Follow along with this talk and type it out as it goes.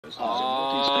Is a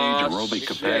multi-stage aerobic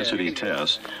capacity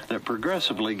test that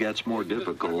progressively gets more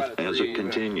difficult as it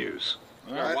continues.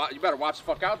 You better watch the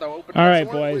fuck out though. All right,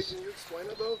 boys. Can you explain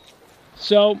it though?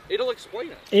 So it'll explain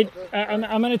it.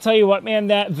 I'm going to tell you what, man.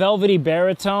 That velvety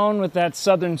baritone with that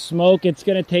southern smoke, it's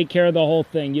going to take care of the whole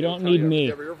thing. You don't need me.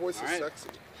 Yeah, but your voice is sexy.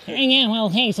 Yeah, well,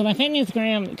 hey, so my fitness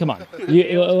gram. Come on. Pretty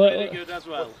good as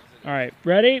well. All right,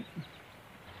 ready?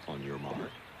 On your mark,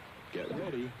 get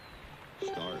ready,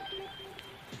 start.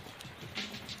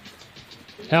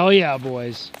 Hell yeah,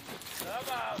 boys.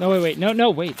 No, wait. No,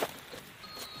 wait.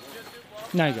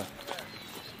 Now you go.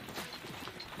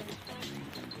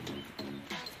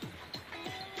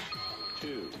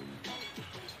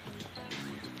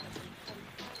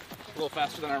 A little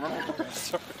faster than I remember.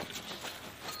 Sorry.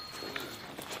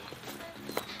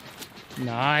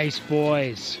 Nice,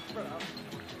 boys.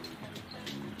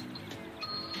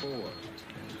 4.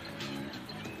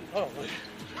 Oh,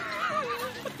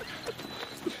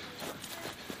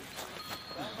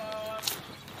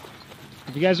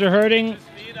 If you guys are hurting,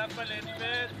 speed up a little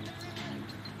bit.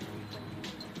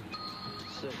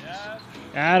 6.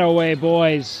 attaway,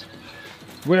 boys.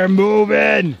 We're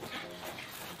moving.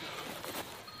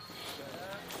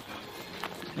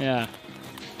 Yeah.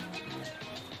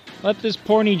 Let this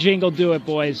porny jingle do it,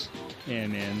 boys. Yeah,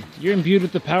 man. You're imbued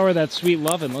with the power of that sweet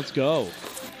lovin'. Let's go.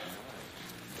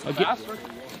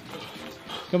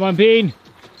 Come on, Bean.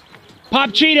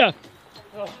 Pop Cheetah.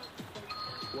 12.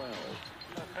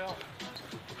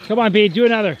 Come on, Bean. Do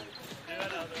another.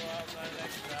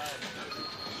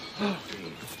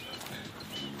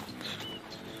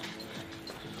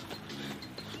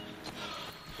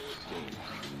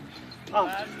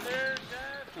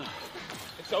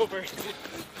 It's over.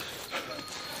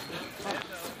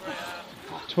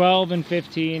 12 and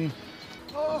 15.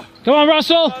 Come on,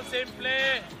 Russell. Come on, simply.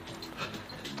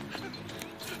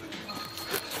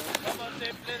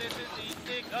 This is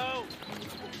easy. Go.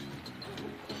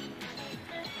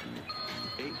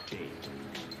 18.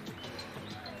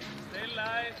 Still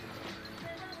light.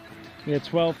 We had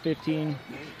 12, 15,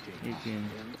 18.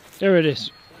 There it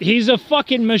is. He's a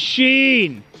fucking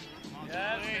machine.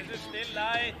 Yes, this is still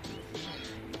light.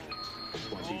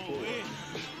 24.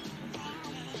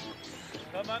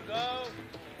 Come on, go.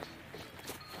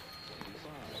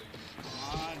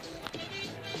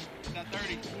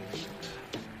 30.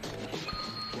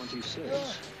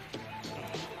 26.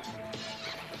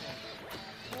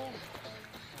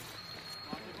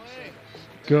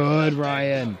 Good,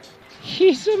 Ryan.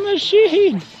 He's a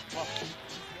machine.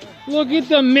 Look at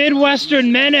the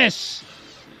Midwestern menace.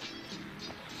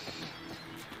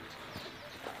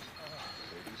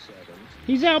 37.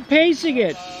 He's outpacing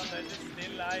it. This is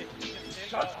still light.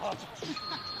 Shut up.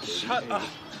 Shut up.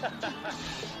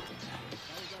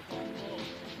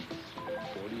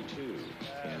 42.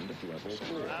 And level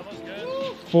 4. That was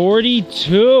good.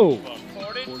 42.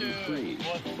 42. 43.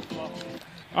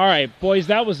 All right, boys,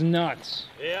 that was nuts.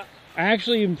 Yeah. I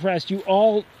actually impressed. You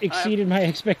all exceeded my I have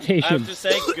expectations. to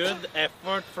say good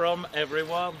effort from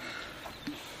everyone.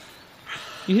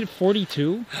 You hit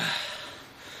 42?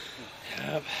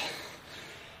 Yep.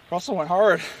 Russell went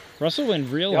hard. Russell went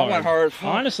real Y'all hard. went hard.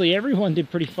 Honestly, everyone did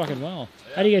pretty fucking well.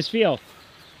 How do you guys feel?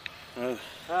 Great.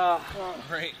 I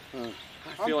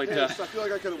feel like I feel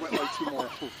like I could have went like 2 more.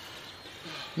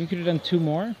 You could have done 2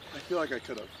 more? I feel like I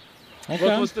could have. Okay.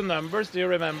 What was the numbers? Do you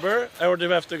remember? Or do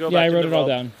you have to go Yeah, back I in wrote the it all vault?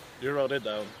 down. You wrote it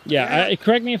down. Yeah,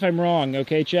 correct me if I'm wrong,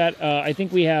 okay, chat? I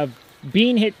think we have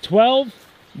Bean hit 12,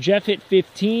 Jeff hit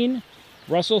 15,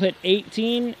 Russell hit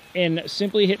 18, and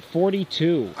Simply hit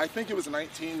 42. I think it was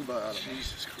 19, but I don't know.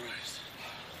 Jesus Christ.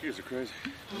 You guys are crazy.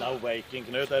 No way, King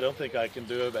Knut. I don't think I can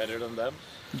do better than them.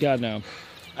 God, no.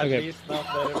 At Okay. least not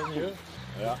better than you.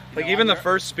 Yeah. Like even the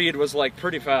first speed was like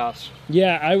pretty fast.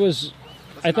 Yeah,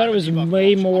 I thought it was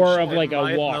way more of like a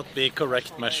Might walk. not be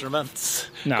correct measurements.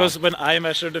 No. Because when I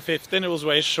measured the 15, it was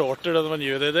way shorter than when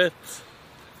you did it.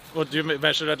 But you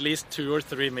measured at least 2 or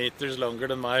 3 meters longer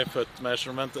than my foot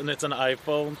measurement, and it's an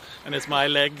iPhone, and it's my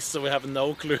legs, so we have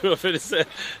no clue if it is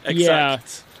exact. Yeah.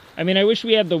 I mean, I wish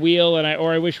we had the wheel,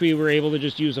 or I wish we were able to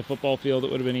just use a football field.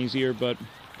 It would have been easier, but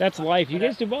that's life. You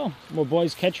guys did well. Well,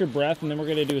 boys, catch your breath, and then we're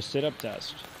going to do a sit-up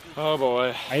test. Oh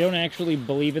boy. I don't actually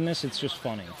believe in this. It's just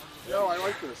funny. No, I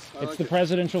like this. It's the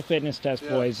presidential fitness test,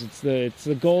 boys. It's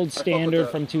the gold standard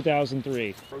from 2003.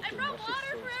 I brought water for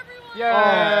everyone.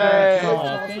 Yay!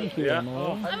 Oh, thank you, Yeah.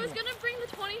 Emily. I was gonna bring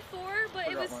the 24, but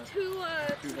it was too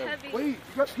heavy. Wait, you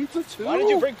got pizza too? Why did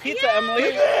you bring pizza,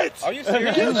 Emily? Are you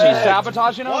serious? Yeah. She's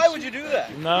sabotaging us? Why would you do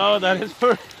that? No, that is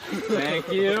for...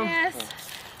 Thank you. Yes.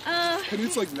 And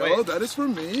it's like, no, that is for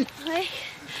me. Like,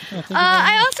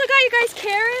 I also got you guys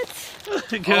carrots.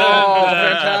 Good.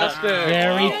 Fantastic.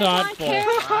 Very You guys want thoughtful.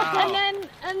 carrots?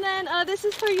 And then this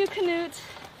is for you, Knut.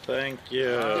 Thank you.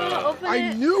 You wanna open I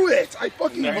it? knew it. I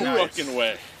fucking No knew it. fucking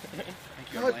way.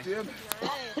 God damn it.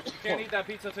 Can't eat that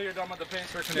pizza until you're done with the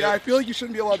pacer. Yeah, I feel like you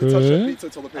shouldn't be allowed to touch that pizza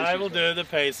until the pastry. I will do the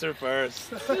pacer first.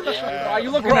 Why are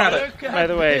you looking at it? By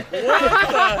the way,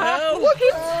 I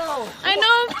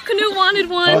know Knut wanted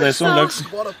one. Oh, this one looks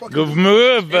What a fucking good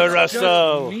move,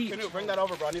 Russell. Bring that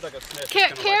over, bro. I need like a sniff.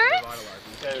 Carrots?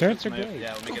 carrots are great.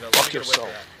 Yeah, let me get a Fuck yourself.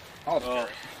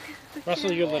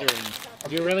 Russell, you're littering.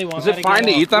 Do you really want Is that it fine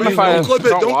to go eat them if I Don't clip it.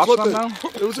 don't Don't wash clip them it. now?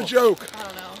 It was a joke. I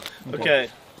don't know. Okay.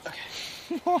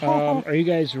 Are you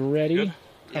guys ready?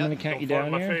 I'm gonna count you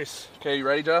down here Okay, you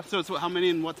ready, Jeff? So it's how many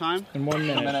in what time? in 1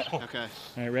 minute. Okay.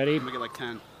 All right, ready? Let me get like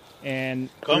 10. And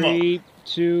Come on. 3,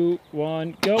 2,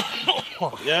 1, go.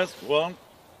 Yes. 1,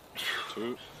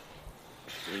 2,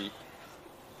 3,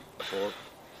 4,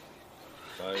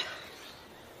 5,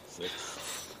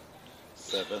 6,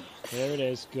 7, There it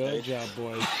is. Good job,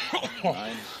 boys.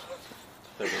 9,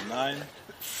 39,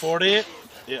 40.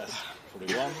 Yes.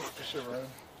 41.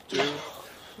 2.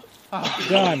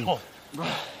 Done.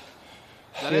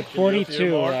 That You're it?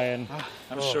 42, more? Ryan.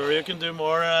 I'm sure you can do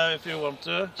more if you want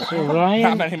to. So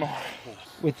Ryan, anymore.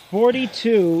 with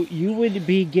 42, you would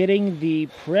be getting the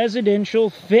Presidential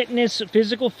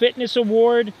Physical Fitness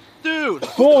Award Dude,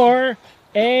 for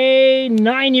a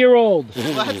 9-year-old.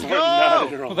 let's go!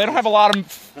 Well, they don't have a lot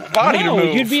of body to No,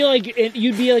 move. you'd be like a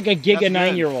Giga good.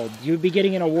 9-year-old. You'd be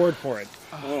getting an award for it.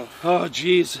 Oh,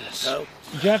 Jesus.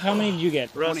 Jeff, how many did you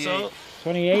get? Russell.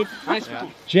 28? Nice.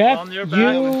 Jeff, On your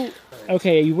back.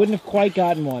 okay, you wouldn't have quite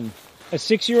gotten one. A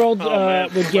 6-year-old man.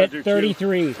 would get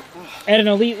 33 at an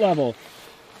elite level.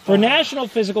 For National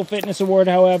Physical Fitness Award,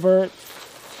 however,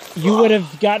 you would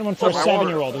have gotten one for a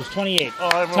 7-year-old. It was 28.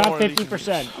 Top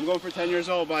 50%. I'm going for 10 years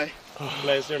old by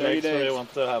Place your 30 legs where days. you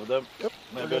want to have them.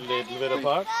 Maybe a little bit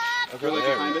apart. really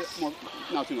behind it. More,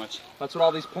 not too much. That's what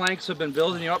all these planks have been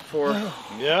building you up for.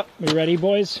 Yeah. We ready,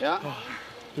 boys? Yeah.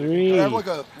 3. I have like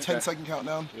a 10-second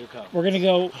countdown. You come. We're going to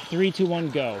go 3, 2, 1,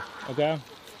 go. Okay?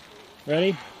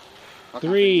 Ready?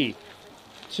 3,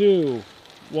 2,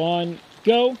 1,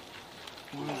 go.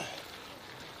 You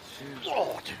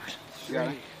got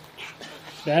it?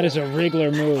 That is a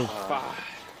Wriggler move.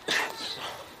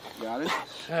 You got it?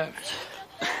 7,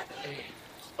 8,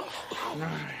 9.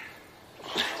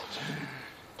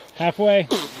 Halfway.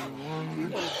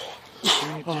 1,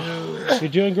 2, You're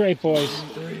doing great, boys.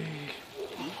 3,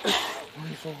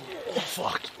 24. Oh,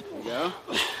 fuck. There you go.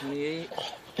 28,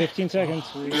 15 seconds.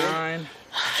 29.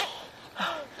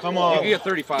 Come You on. can get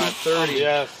 35, 30.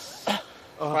 Yes.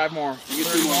 5 more. You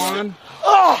get 2 more. 31.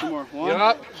 2 more. 1.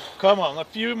 Yup. Come on. A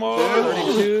few more.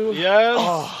 32.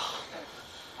 Yes.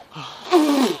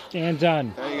 And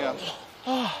done. There you go.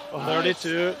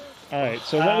 32. All right,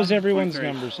 so what was everyone's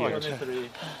numbers here? 23.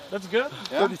 That's good.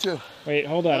 32. Wait,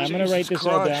 hold on. I'm going to write this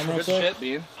all down real Good quick. shit,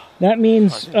 Bean. That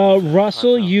means,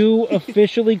 Russell, you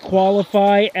officially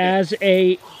qualify as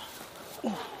a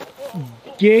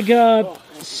Giga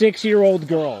 6-year-old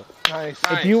girl. Nice.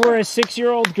 If you were a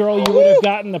 6-year-old girl, you would have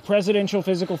gotten the Presidential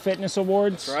Physical Fitness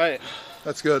Awards That's right.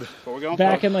 That's good. What we're going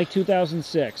back for. in like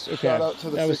 2006. Okay, Shout out to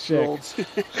the that was sick. 6-year-olds.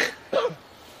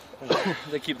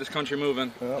 They keep this country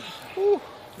moving.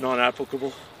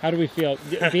 Non-applicable. How do we feel?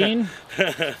 Dean,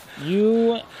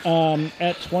 you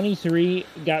at 23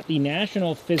 got the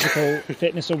National Physical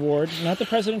Fitness Award, not the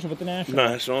presidential, but the national,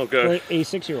 National, go. for a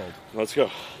 6-year-old. Let's go.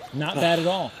 Not bad at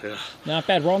all. Yeah. Not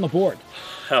bad. We're on the board.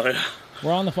 Hell yeah.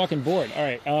 We're on the fucking board. All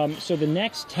right. So the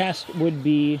next test would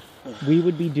be, we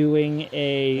would be doing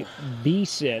a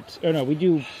B-sit. Oh no, we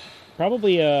do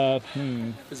probably a.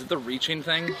 Is it the reaching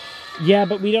thing? Yeah,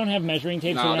 but we don't have measuring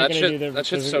tape, so No, we're not that going to shit- do the, that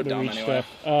shit's the, so the dumb reach anyway.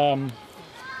 stuff.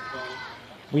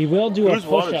 We will do a Who's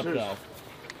water, push-up too? though.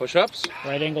 Push-ups?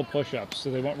 Right angle push-ups. So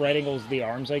they want right angles the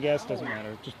arms, I guess. Doesn't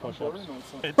matter. Just push-ups.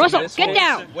 Russell, get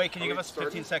down. Wait, can you give us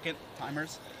 15-second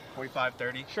timers? 45,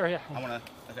 30? Sure, yeah. I want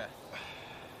to. Okay.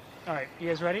 All right, you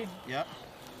guys ready? Yep.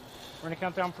 We're going to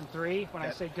count down from 3. When I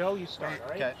Okay. say go, you start, all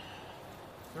right? Okay.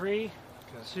 3,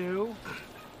 2,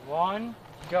 1,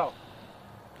 go.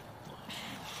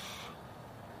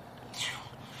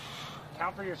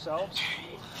 Count for yourselves.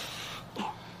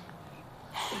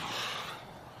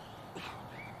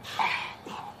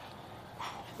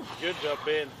 Good job,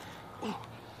 Ben.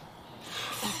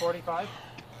 45.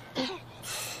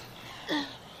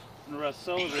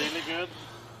 Russell, really good.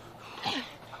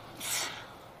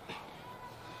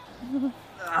 You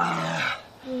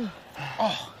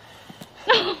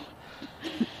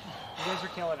guys are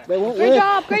killing it. They won't Great lift.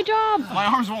 job, great job. My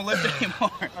arms won't lift anymore.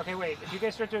 Okay, wait. If you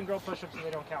guys start doing girl push-ups, they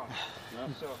don't count.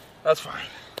 So That's fine.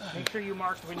 make sure you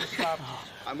mark when you stop.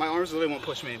 My arms really won't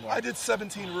push me anymore. I did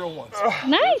 17 real ones.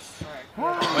 Nice.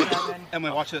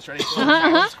 Emily, watch this. Ready?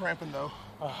 I'm cramping though.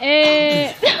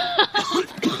 Eh.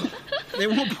 They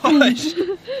won't push.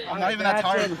 I'm not even that That's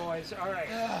tired. it, boys. All right.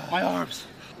 My arms.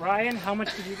 Ryan, how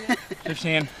much did you get?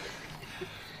 15.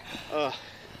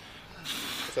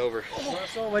 It's over.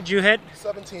 Russell, what'd you hit?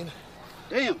 17.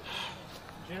 Damn.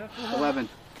 Jennifer? 11.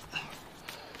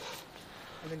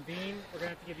 And then Bean, we're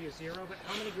gonna have to give you a 0. But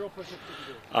how many girl push-ups did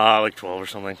you do? Like 12 or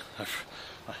something. I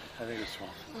think it's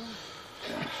 12.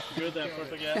 Good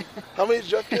effort again. How many did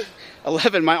Jeff get?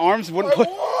 11. My arms wouldn't push.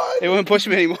 They wouldn't push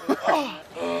me anymore.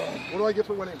 What do I get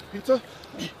for winning? Pizza?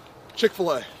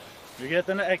 Chick-fil-A. You get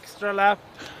an extra lap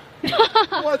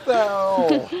What the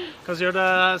hell? because you're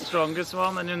the strongest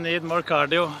one and you need more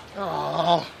cardio.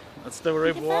 Oh, That's the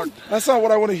reward. that's not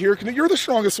what I want to hear. You're the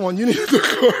strongest one. You need the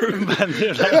card. And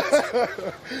you're like,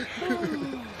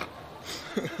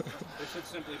 This is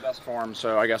simply best form,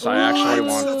 so I guess I actually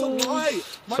What? won. That's a lie.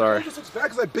 My Sorry. arm just looks bad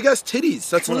because I have big-ass titties.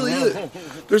 That's literally it.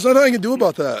 There's nothing I can do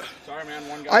about that. Sorry, man.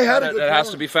 One I had a good That has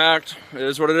form. to be fact. It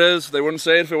is what it is. They wouldn't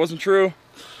say it if it wasn't true.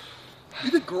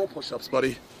 You did girl push-ups,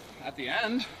 buddy. At the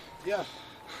end. Yeah.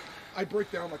 I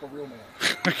break down like a real man.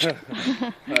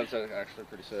 That's actually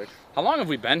pretty sick. How long have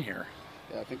we been here?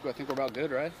 Yeah, I think we're about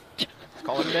good, right? Let's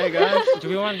call it a day, guys. Do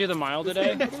we want to do the mile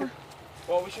today? I think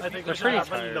we should pretty have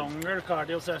tired. a longer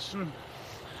cardio session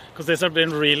because these have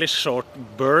been really short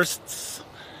bursts.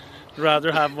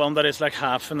 Rather have one that is like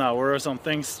half an hour or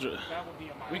something.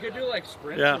 We could do like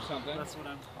sprints Yeah. or something. That's what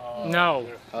I'm. No.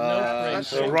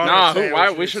 Nah, why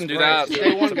we shouldn't do that.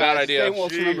 Stay one, It's a bad guys. idea. Stay one.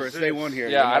 Remember, stay one here.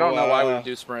 Yeah, You I don't know why we uh, would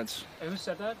do sprints. Who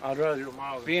said that? I'd rather do a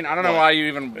mile. Bean, I don't know why you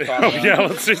even thought of that. Yeah,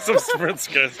 let's do some sprints,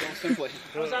 guys. Simply.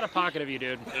 That was out of pocket of you,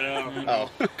 dude. Oh.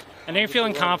 I know you're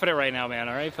feeling confident right now, man.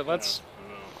 All right, but let's.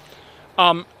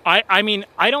 I mean,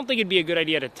 I don't think it'd be a good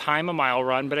idea to time a mile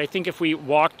run, but I think if we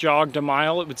jogged a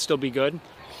mile, it would still be good.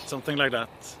 Something like that.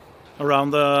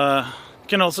 Around the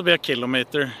can also be a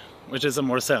kilometer, which is a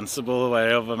more sensible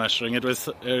way of measuring it, which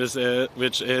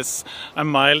is a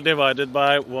mile divided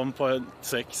by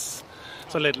 1.6.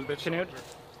 So a little bit. Knut?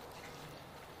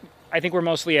 I think we're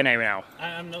mostly NA now.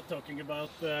 I'm not talking about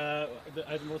I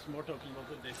was more talking about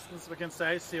the distance. We can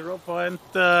say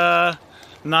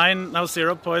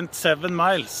 0.7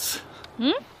 miles.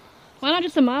 Why not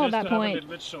just a mile at Just that to have a point? little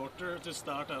bit shorter to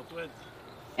start out with.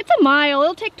 It's a mile.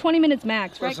 It'll take 20 minutes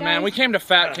max, right, Listen, guys? man, we came to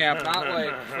fat camp, not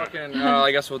like fucking,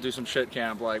 I guess we'll do some shit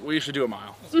camp. Like, we should do a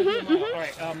mile. All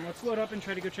right, let's load up and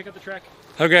try to go check out the track.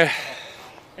 Okay.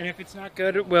 And if it's not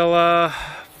good, we'll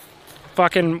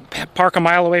fucking park a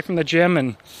mile away from the gym,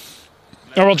 or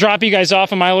we'll drop you guys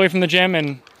off a mile away from the gym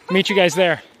and meet you guys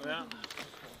there. Yeah.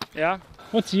 Yeah.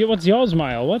 What's y'all's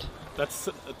mile? What? That's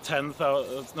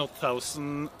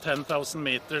 10,000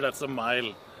 meters. That's a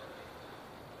mile.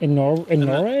 In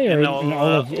Norway, or in in all, all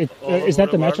of it? all Is that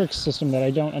over the the world. metric system that I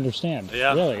don't understand?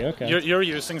 Yeah. Really? Okay. You're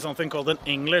using something called an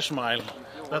English mile.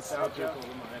 That's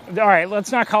All right,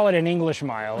 let's not call it an English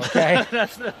mile, okay?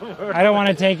 that's the word. I don't want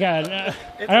to take a.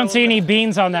 I don't see any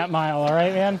beans on that mile. All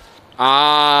right, man.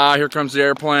 Ah, here comes the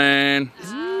airplane.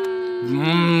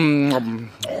 Mm.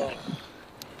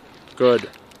 Good.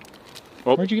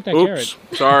 Oh, Where'd you get that oops,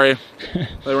 carrot? Sorry.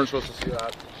 They weren't supposed to see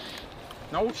that.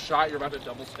 No shot, you're about to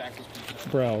double stack this pizza.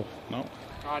 Bro. No.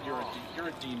 God, you're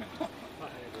a demon. I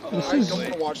don't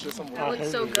want to watch this. That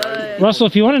looks so good. Russell,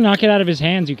 if you want to knock it out of his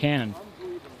hands, you can.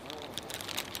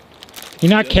 You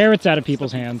knock carrots out of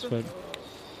people's hands, but.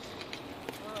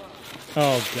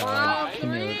 Oh God. Knut.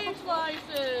 3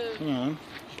 slices.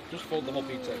 Just fold the whole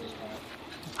pizza at this point.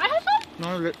 I have some.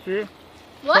 No, let's see.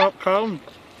 What? Count.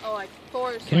 Oh, like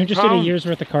 4 Can you just did a year's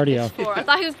worth of cardio? 4. I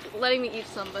thought he was letting me eat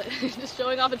some, but he's just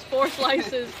showing off it's 4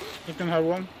 slices. You can have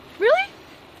one. Really?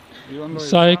 You want to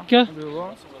Psycha. do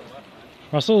one?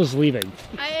 Russell is leaving.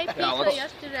 I ate pizza let's-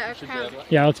 yesterday at camp.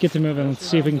 Yeah, let's get to moving. Let's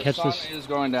see if we can catch The this. sun is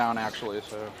going down, actually,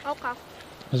 so. Okay.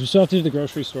 Because we still have to do the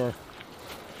grocery store.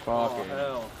 Fucking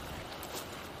hell.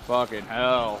 Fucking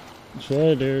hell.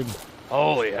 Sure, dude.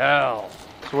 Holy hell.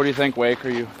 So what do you think, Wake? Are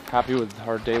you happy with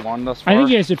our day one thus far? I think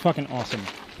you guys did fucking awesome.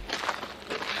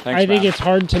 Thanks, I think man. it's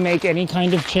hard to make any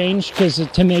kind of change, because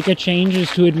to make a change is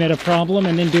to admit a problem,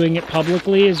 and then doing it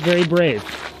publicly is very brave.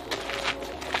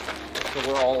 So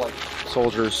we're all like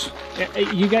soldiers.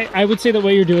 You guys, I would say that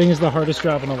what you're doing is the hardest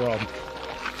job in the world.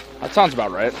 That sounds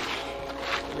about right.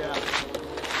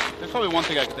 There's probably one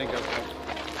thing I can think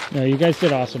of. No, you guys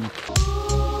did awesome.